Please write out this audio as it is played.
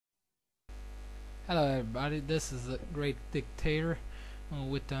Hello everybody, this is a Great Dictator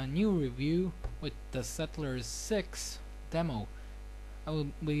with a new review with the Settlers 6 demo. I will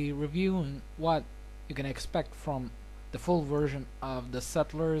be reviewing what you can expect from the full version of the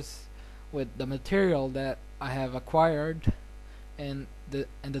Settlers with the material that I have acquired in the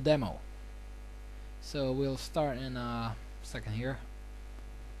demo. So we'll start in a second here.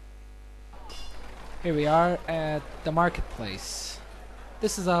 Here we are at the marketplace.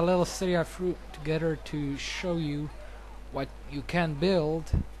 This is a little city I threw together to show you what you can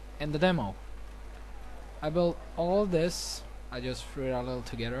build in the demo. I built all this. I just threw it a little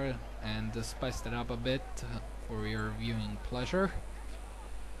together and spiced it up a bit for your viewing pleasure.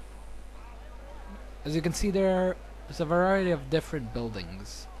 As you can see, there's a variety of different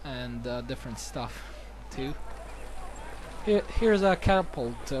buildings and different stuff too. Here's a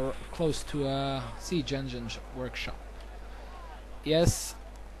catapult close to a siege engine workshop. Yes,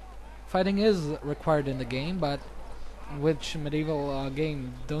 fighting is required in the game, but which medieval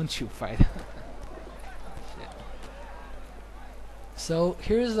game don't you fight? So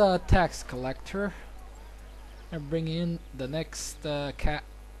here's a tax collector. And bring in the next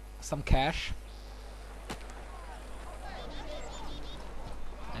some cash.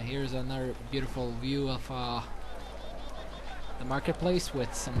 And here's another beautiful view of the marketplace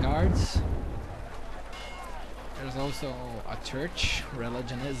with some guards. There's also a church.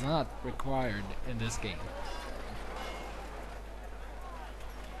 Religion is not required in this game.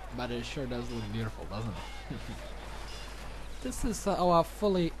 But it sure does look beautiful, doesn't it? This is how a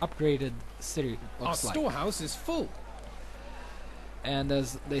fully upgraded city looks like. Our storehouse is full. And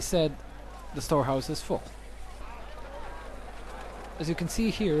as they said, the storehouse is full. As you can see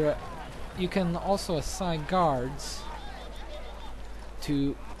here, you can also assign guards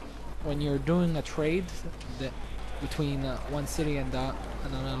to when you're doing a trade between one city and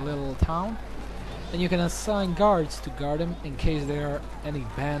another little town. Then you can assign guards to guard them in case there are any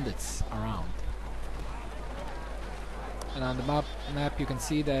bandits around. And on the map you can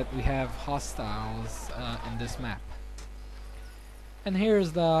see that we have hostiles in this map. And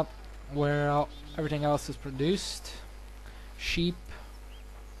here's where everything else is produced. Sheep,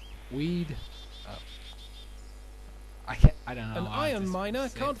 weed. I don't know. An iron miner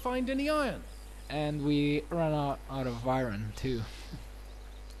can't find any iron. And we run out of iron too.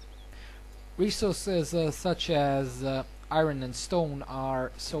 Resources such as iron and stone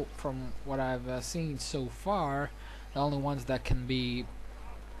are, so from what I've seen so far, the only ones that can be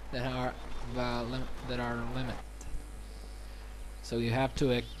that are limited. So you have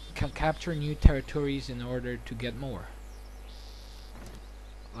to capture new territories in order to get more.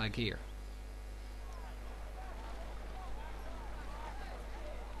 Like here.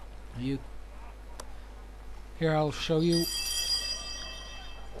 Here I'll show you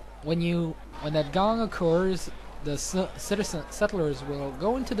when that gong occurs, the settlers will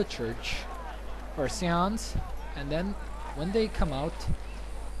go into the church for a seance, and then when they come out,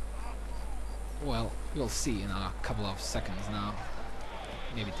 well, you'll see in a couple of seconds now,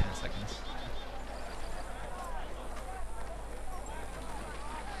 maybe 10 seconds.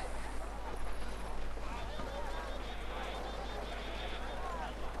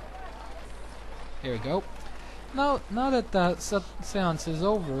 Here we go. Now that the seance is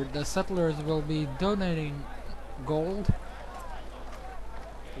over, the settlers will be donating gold,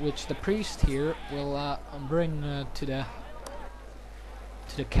 which the priest here will bring to the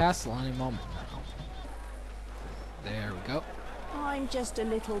castle any moment now. There we go. I'm just a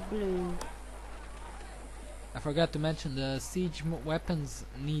little blue. I forgot to mention the siege weapons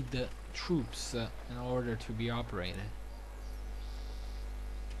need the troops in order to be operated.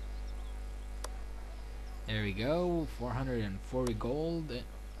 There we go, 440 gold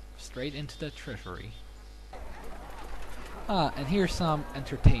straight into the treasury. And here's some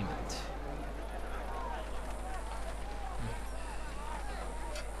entertainment.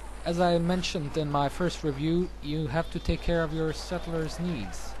 As I mentioned in my first review, you have to take care of your settlers'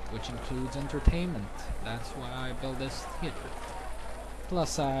 needs, which includes entertainment. That's why I built this theater.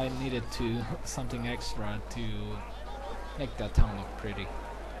 Plus I needed something extra to make that town look pretty.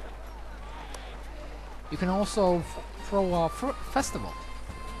 You can also throw a festival,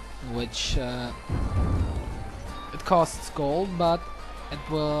 which it costs gold, but it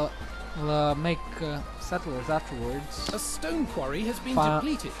will make settlers afterwards A stone quarry has been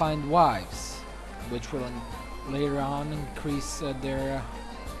depleted. Find wives, which will later on increase their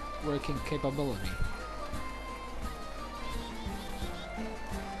working capability.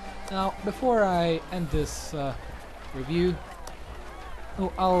 Now, before I end this review,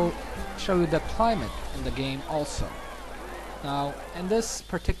 I'll show you the climate in the game also. Now, in this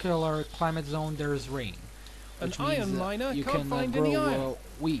particular climate zone, there's rain, An which means iron miner you can't can find any grow iron.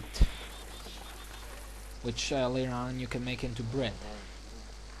 wheat, which later on you can make into bread.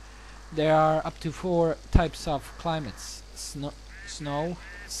 There are up to 4 types of climates: snow,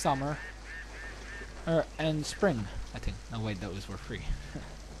 summer, and spring. I think. No, wait, those were free.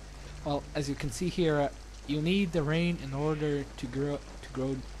 Well, as you can see here, you need the rain in order to grow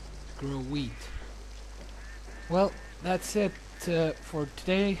wheat. Well, that's it for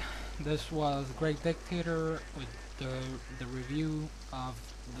today. This was Great Dictator with the review of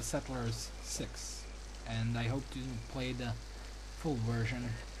The Settlers 6, and I hope to play the full version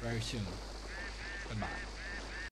very soon. Goodbye.